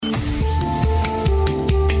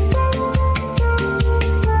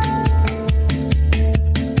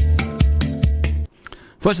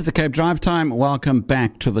Voice of the Cape Drive Time, welcome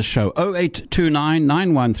back to the show. 0829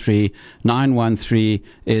 913 913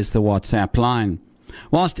 is the WhatsApp line.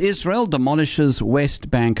 Whilst Israel demolishes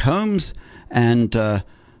West Bank homes and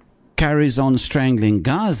carries on strangling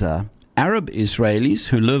Gaza, Arab Israelis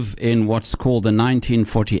who live in what's called the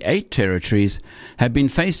 1948 territories have been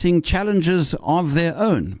facing challenges of their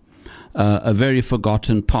own, a very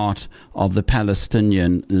forgotten part of the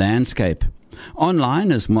Palestinian landscape.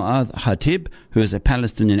 Online is Mu'adh Khatib, who is a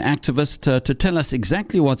Palestinian activist, to tell us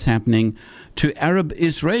exactly what's happening to Arab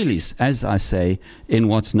Israelis, as I say, in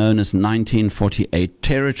what's known as 1948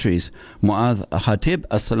 territories. Mu'adh Khatib,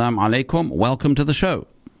 assalamu alaikum. Welcome to the show.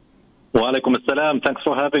 Wa alaikum assalam. Thanks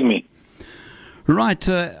for having me. Right.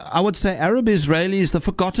 I would say Arab Israelis, the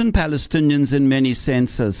forgotten Palestinians in many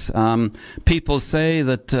senses. People say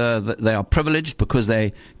that they are privileged because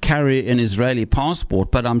they carry an Israeli passport,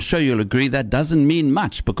 but I'm sure you'll agree that doesn't mean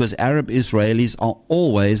much because Arab Israelis are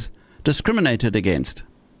always discriminated against.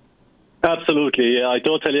 Absolutely. I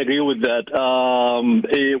totally agree with that.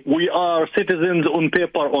 We are citizens on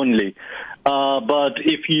paper only. But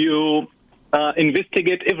if you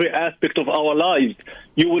investigate every aspect of our lives,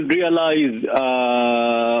 you will realize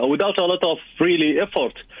without a lot of really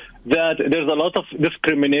effort that there's a lot of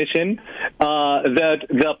discrimination, that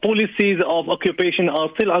the policies of occupation are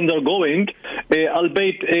still undergoing,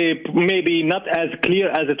 albeit maybe not as clear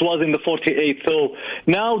as it was in the 48. So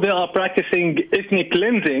now they are practicing ethnic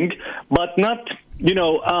cleansing, but not,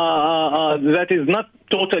 that is not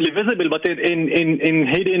totally visible, but in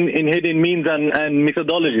hidden means and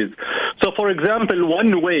methodologies. So, for example,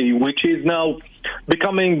 one way which is now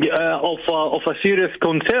becoming of a serious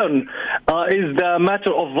concern is the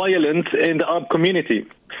matter of violence in the Arab community.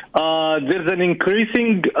 There's an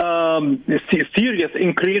increasing, serious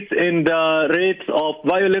increase in the rates of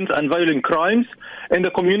violence and violent crimes in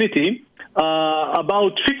the community.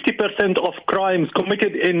 About 50% of crimes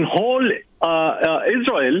committed in whole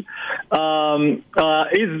Israel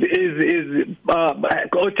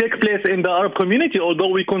take place in the Arab community, although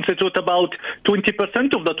we constitute about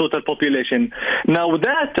 20% of the total population. Now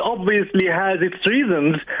that obviously has its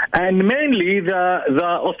reasons, and mainly the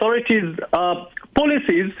authorities'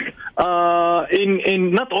 policies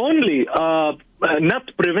in not only not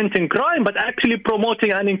preventing crime, but actually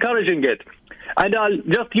promoting and encouraging it. And I'll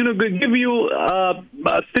just, give you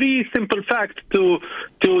three simple facts to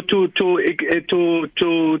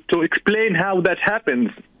explain how that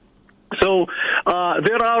happens. So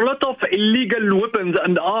there are a lot of illegal weapons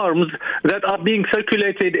and arms that are being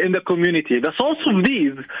circulated in the community. The source of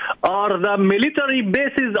these are the military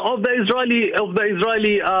bases of the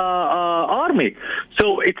Israeli army.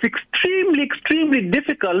 So it's extremely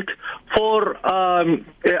difficult for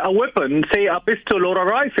a weapon, say a pistol or a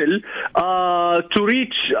rifle, to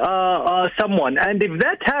reach someone. And if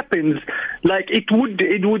that happens, it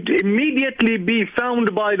would immediately be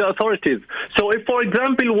found by the authorities. So if, for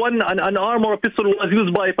example, an arm or a pistol was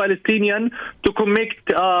used by a Palestinian to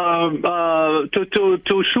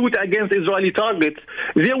to shoot against Israeli targets,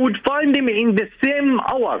 they would find him in the same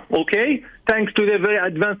hour, okay? Thanks to the very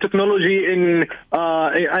advanced technology in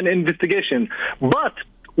an investigation. But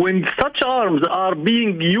when such arms are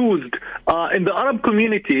being used in the Arab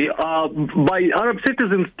community by Arab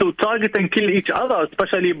citizens to target and kill each other,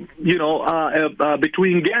 especially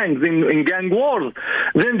between gangs in gang wars,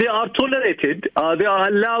 then they are tolerated, they are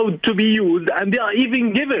allowed to be used, and they are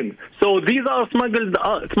even given. So these are smuggled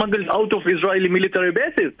out of Israeli military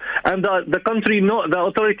bases, and the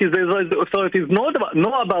Israeli authorities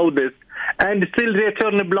know about this, and still they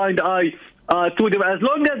turn a blind eye to them. As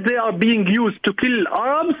long as they are being used to kill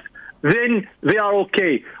Arabs, then they are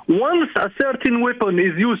okay. Once a certain weapon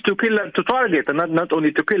is used to target, and not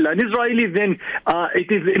only to kill an Israeli, then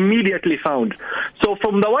it is immediately found. So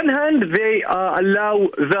from the one hand, they allow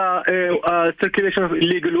the circulation of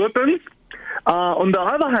illegal weapons. On the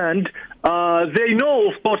other hand, they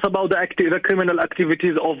know, of course, about the criminal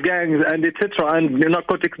activities of gangs and etc. and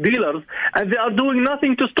narcotics dealers, and they are doing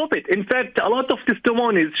nothing to stop it. In fact, a lot of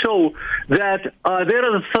testimonies show that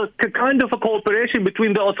there is a kind of a cooperation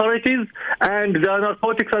between the authorities and the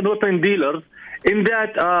narcotics and weapon dealers, in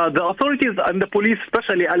that the authorities and the police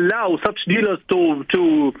especially allow such dealers to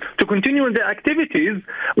continue their activities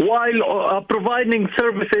while providing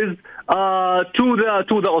services to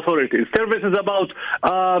the authorities. Services about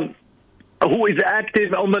who is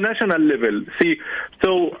active on the national level. See,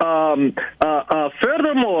 so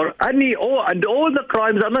furthermore, all the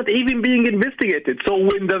crimes are not even being investigated. So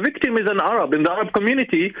when the victim is an Arab in the Arab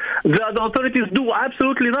community, the authorities do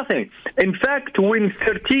absolutely nothing. In fact, when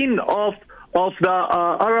 13 of of the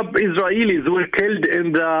Arab Israelis were killed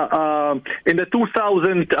in the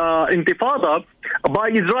 2000 Intifada by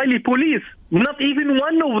Israeli police. Not even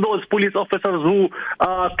one of those police officers who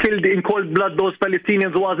killed in cold blood those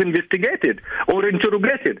Palestinians was investigated or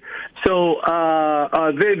interrogated. So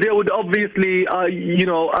they would obviously,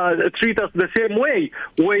 treat us the same way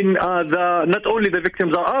when not only the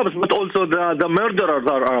victims are Arabs, but also the murderers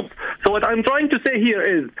are Arabs. So what I'm trying to say here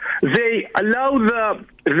is they allow the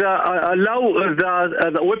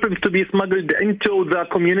weapons to be smuggled into the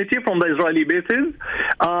community from the Israeli bases.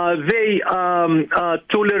 They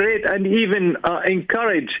tolerate and even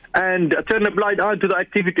encourage and turn a blind eye to the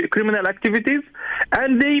criminal activities,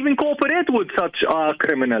 and they even cooperate with such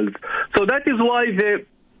criminals. So that is why there's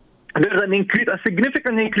a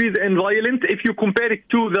significant increase in violence. If you compare it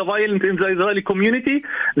to the violence in the Israeli community,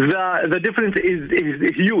 the difference is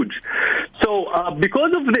huge. So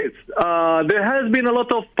because of this, there has been a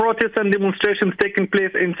lot of protests and demonstrations taking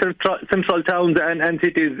place in central towns and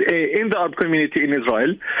cities in the Arab community in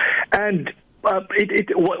Israel. And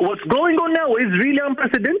what's going on now is really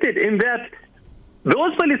unprecedented in that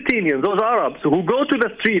those Palestinians, those Arabs who go to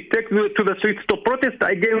the street, take to the streets to protest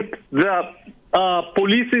against the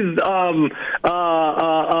police's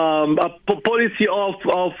policy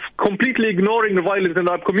of completely ignoring the violence in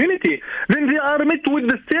our community, then they are met with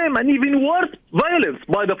the same and even worse violence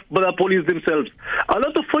by the police themselves. A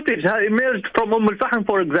lot of footage has emerged from Al-Fahm,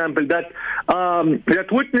 for example, that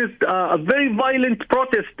witnessed a very violent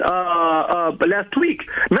protest last week.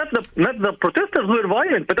 Not the protesters were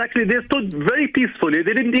violent, but actually they stood very peacefully.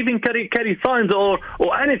 They didn't even carry signs or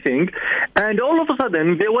anything, and all of a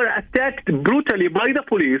sudden they were attacked brutally by the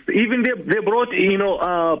police. Even they brought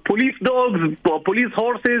police dogs, police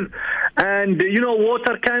horses, and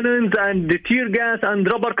water cannons and tear gas and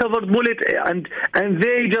rubber covered bullets, and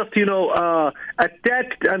they just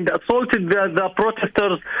attacked and assaulted the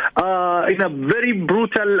protesters in a very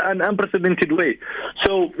brutal and unprecedented way.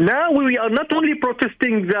 So now we are not only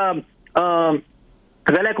protesting the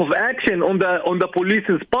lack of action on the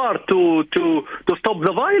police's part to stop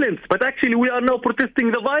the violence, but actually we are now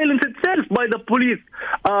protesting the violence itself by the police,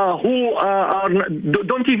 who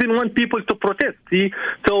don't even want people to protest. See,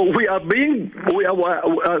 so there's a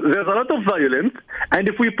lot of violence, and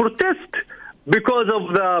if we protest because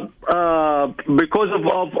of the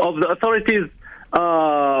authorities'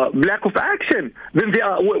 lack of action, then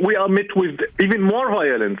we are met with even more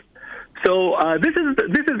violence. So this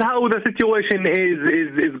is how the situation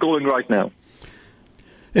is going right now.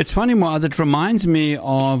 It's funny, Muad, it reminds me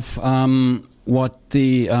of what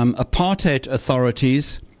the apartheid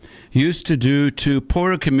authorities used to do to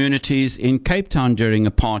poorer communities in Cape Town during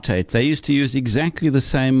apartheid. They used to use exactly the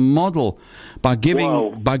same model by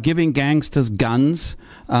giving gangsters guns,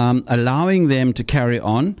 allowing them to carry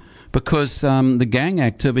on, because the gang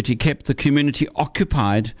activity kept the community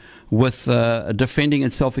occupied with defending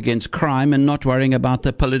itself against crime and not worrying about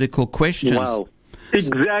the political questions. Wow.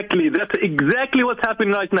 Exactly. That's exactly what's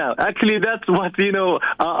happening right now. Actually, that's what,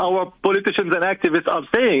 our politicians and activists are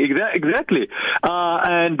saying. Exactly.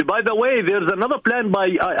 And by the way, there's another plan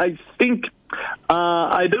by, I think,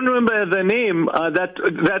 I don't remember the name,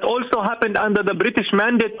 that also happened under the British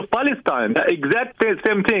mandate of Palestine. The exact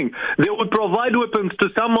same thing. They would provide weapons to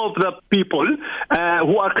some of the people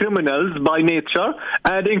who are criminals by nature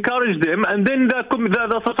and encourage them, and then the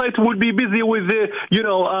society would be busy with their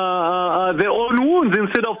own wounds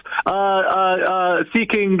instead of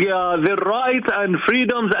seeking their rights and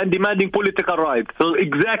freedoms and demanding political rights. So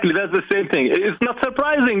exactly, that's the same thing. It's not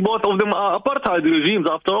surprising. Both of them are apartheid regimes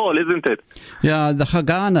after all, isn't it? Yeah, the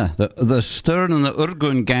Haganah, the Stern and the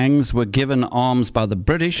Urgun gangs were given arms by the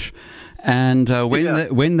British, and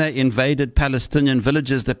when they invaded Palestinian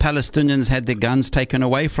villages, the Palestinians had their guns taken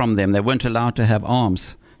away from them. They weren't allowed to have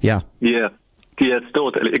arms. Yeah. Yeah. Yes,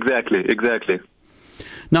 totally. Exactly.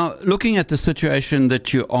 Now, looking at the situation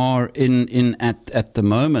that you are in at the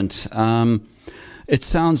moment, it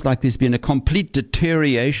sounds like there's been a complete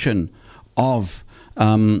deterioration of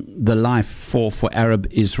the life for Arab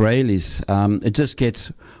Israelis. It just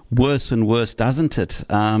gets worse and worse, doesn't it?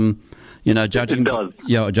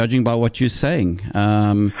 Judging by what you're saying.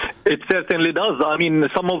 It certainly does. I mean,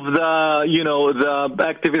 some of the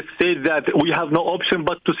activists say that we have no option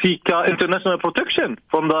but to seek international protection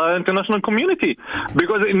from the international community,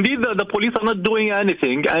 because indeed the police are not doing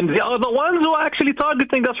anything, and they are the ones who are actually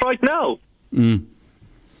targeting us right now.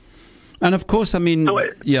 And of course, I mean,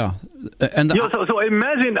 yeah. And so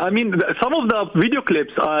imagine, I mean, some of the video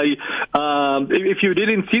clips, if you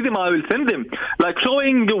didn't see them, I will send them, like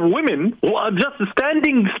showing women who are just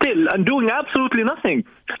standing still and doing absolutely nothing.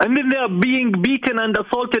 And then they are being beaten and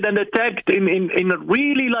assaulted and attacked in a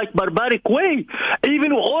really like barbaric way.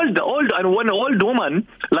 Even old and one old woman,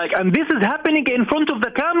 like, and this is happening in front of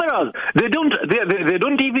the cameras. They don't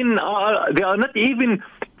even, they are not even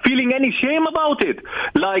feeling any shame about it.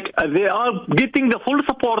 Like, they are getting the full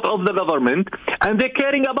support of the government and they're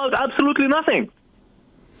caring about absolutely nothing.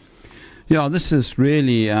 Yeah, this is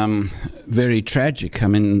really very tragic. I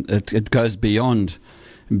mean, it goes beyond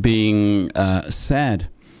being sad.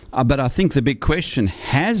 But I think the big question,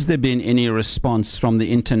 has there been any response from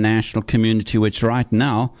the international community, which right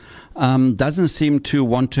now doesn't seem to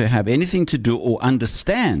want to have anything to do or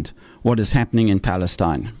understand what is happening in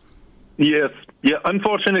Palestine? Yes. Yeah,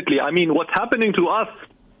 unfortunately, I mean, what's happening to us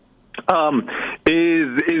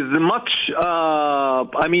is much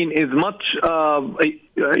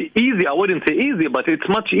easy. I wouldn't say easy, but it's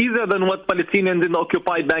much easier than what Palestinians in the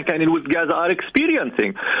occupied Bank and in West Gaza are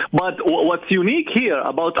experiencing. But what's unique here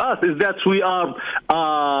about us is that we are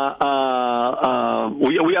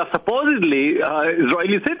supposedly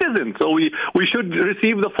Israeli citizens, so we should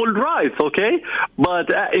receive the full rights, okay? But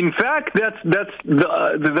in fact,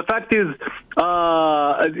 the fact is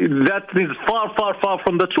that is far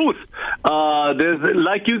from the truth. There's,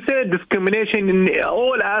 like you said, discrimination in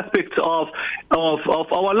all aspects of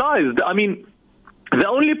our lives. I mean, the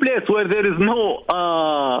only place where there is no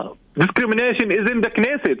discrimination is in the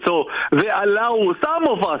Knesset. So they allow some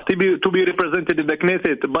of us to be represented in the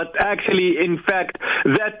Knesset, but actually, in fact,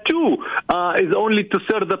 that too is only to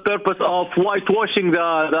serve the purpose of whitewashing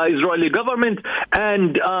the Israeli government,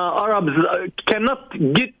 and Arabs cannot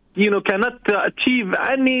achieve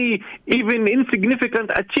any even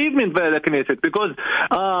insignificant achievement by the Knesset, because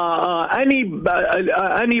any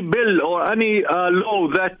bill or any law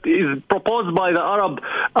that is proposed by the Arab,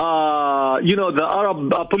 the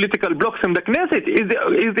Arab political blocs in the Knesset is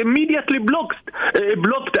immediately blocked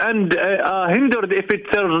and hindered if it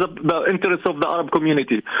serves the interests of the Arab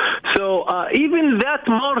community. So even that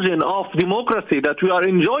margin of democracy that we are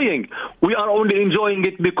enjoying, we are only enjoying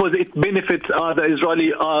it because it benefits the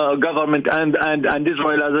Israeli government and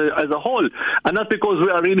Israel as a whole, and not because we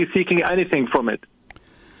are really seeking anything from it.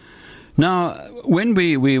 Now, when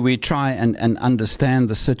we try and understand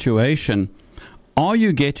the situation, are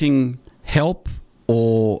you getting help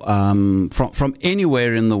or from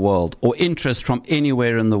anywhere in the world, or interest from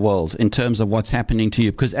anywhere in the world in terms of what's happening to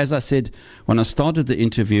you? Because as I said when I started the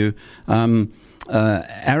interview,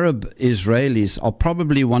 Arab Israelis are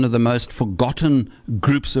probably one of the most forgotten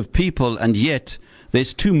groups of people, and yet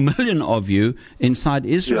there's 2 million of you inside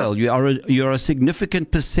Israel. Yeah. You're a significant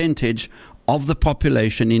percentage of the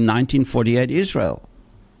population in 1948 Israel.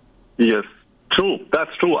 Yes, true.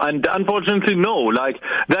 That's true. And unfortunately, no. Like,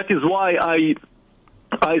 that is why I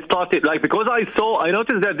started, like, because I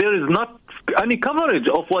noticed that there is not any coverage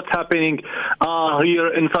of what's happening here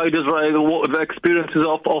inside Israel, the experiences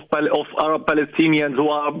of Arab Palestinians who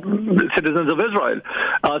are citizens of Israel.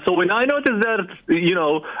 So when I noticed that,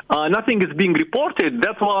 nothing is being reported,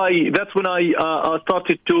 that's when I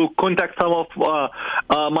started to contact some of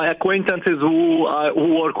my acquaintances who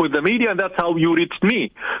work with the media, and that's how you reached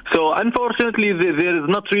me. So unfortunately, there is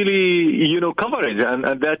not really, coverage, and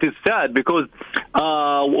that is sad, because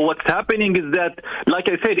what's happening is that, like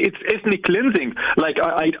I said, it's ethnic cleansing. Like,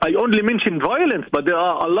 I only mentioned violence, but there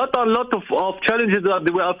are a lot of challenges that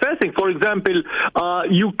we are facing. For example,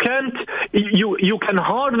 you can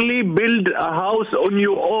hardly build a house on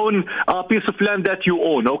your own piece of land that you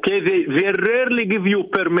own. Okay, they rarely give you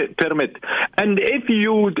permit, and if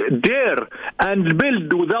you dare and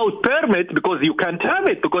build without permit, because you can't have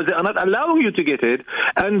it, because they are not allowing you to get it,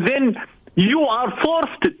 and then you are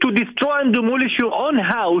forced to destroy and demolish your own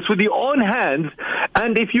house with your own hands,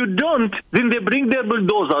 and if you don't, then they bring their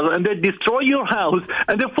bulldozers and they destroy your house,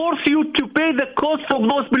 and they force you to pay the cost of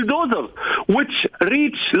those bulldozers, which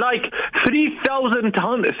reach like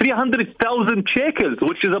 300,000 shekels,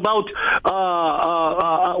 which is about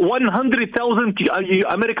 100,000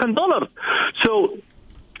 American dollars. So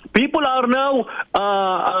people are now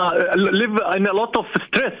live in a lot of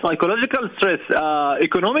stress, psychological stress,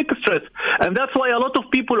 economic stress, and that's why a lot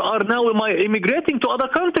of people are now immigrating to other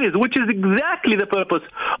countries, which is exactly the purpose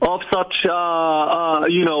of such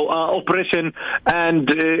oppression and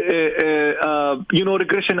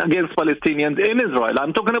regression against Palestinians in Israel.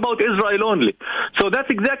 I'm talking about Israel only. So that's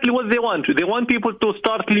exactly what they want. They want people to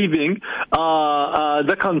start leaving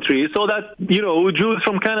the country so that Jews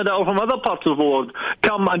from Canada or from other parts of the world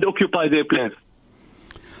come and occupy their place.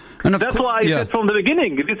 And that's why I said from the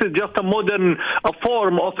beginning, this is just a modern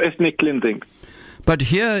form of ethnic cleansing. But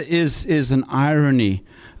here is an irony.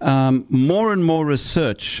 More and more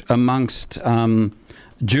research amongst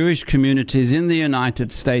Jewish communities in the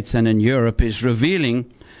United States and in Europe is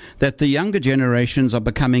revealing that the younger generations are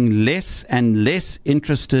becoming less and less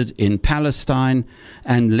interested in Palestine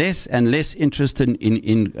and less interested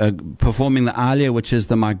in performing the Aliyah, which is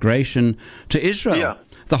the migration to Israel. Yeah.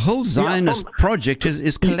 The whole Zionist project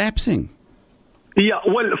is collapsing. Yeah,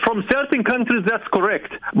 well, from certain countries, that's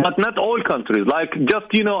correct, but not all countries. Like just,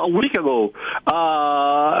 a week ago,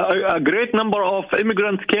 a great number of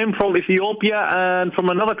immigrants came from Ethiopia and from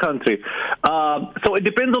another country. So it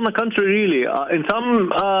depends on the country, really. In some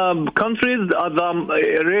countries,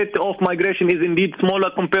 the rate of migration is indeed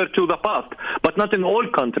smaller compared to the past, but not in all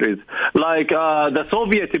countries. Like the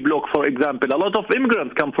Soviet bloc, for example, a lot of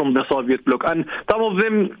immigrants come from the Soviet bloc, and some of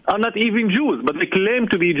them are not even Jews, but they claim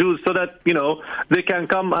to be Jews so that, they can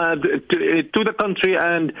come to the country,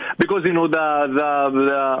 and because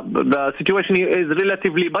the situation is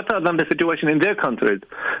relatively better than the situation in their countries.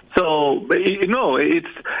 So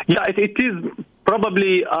it is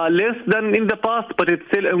probably less than in the past, but it's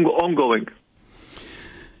still ongoing.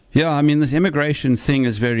 Yeah, I mean, this immigration thing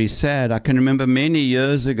is very sad. I can remember many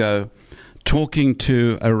years ago talking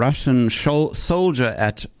to a Russian soldier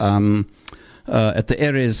at the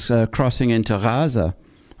Erez crossing into Gaza.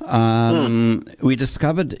 We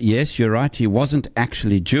discovered, yes, you're right, he wasn't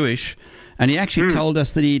actually Jewish, and he actually told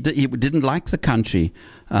us that he didn't like the country,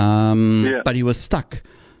 but he was stuck.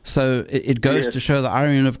 So it goes to show the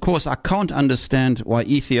irony. And of course, I can't understand why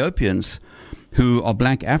Ethiopians who are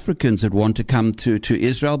black Africans would want to come to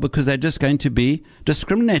Israel, because they're just going to be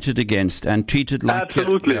discriminated against and treated like...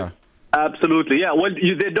 Absolutely. Absolutely. Yeah. Well,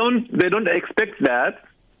 they don't expect that.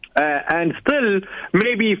 And still,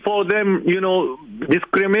 maybe for them,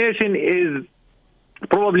 discrimination is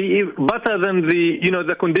probably better than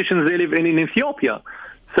the conditions they live in Ethiopia.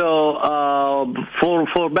 So for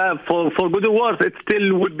good or worse, it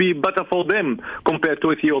still would be better for them compared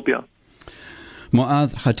to Ethiopia.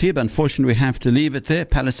 Mu'adh Khatib, unfortunately we have to leave it there.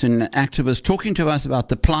 Palestinian activist talking to us about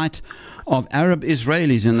the plight of Arab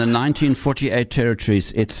Israelis in the 1948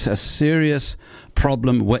 territories. It's a serious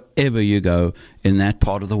problem wherever you go in that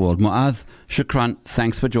part of the world. Mu'adh, shukran,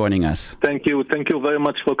 thanks for joining us. Thank you very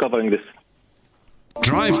much for covering this.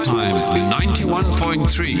 Drive Time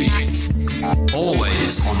 91.3,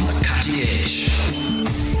 always on the cutting edge.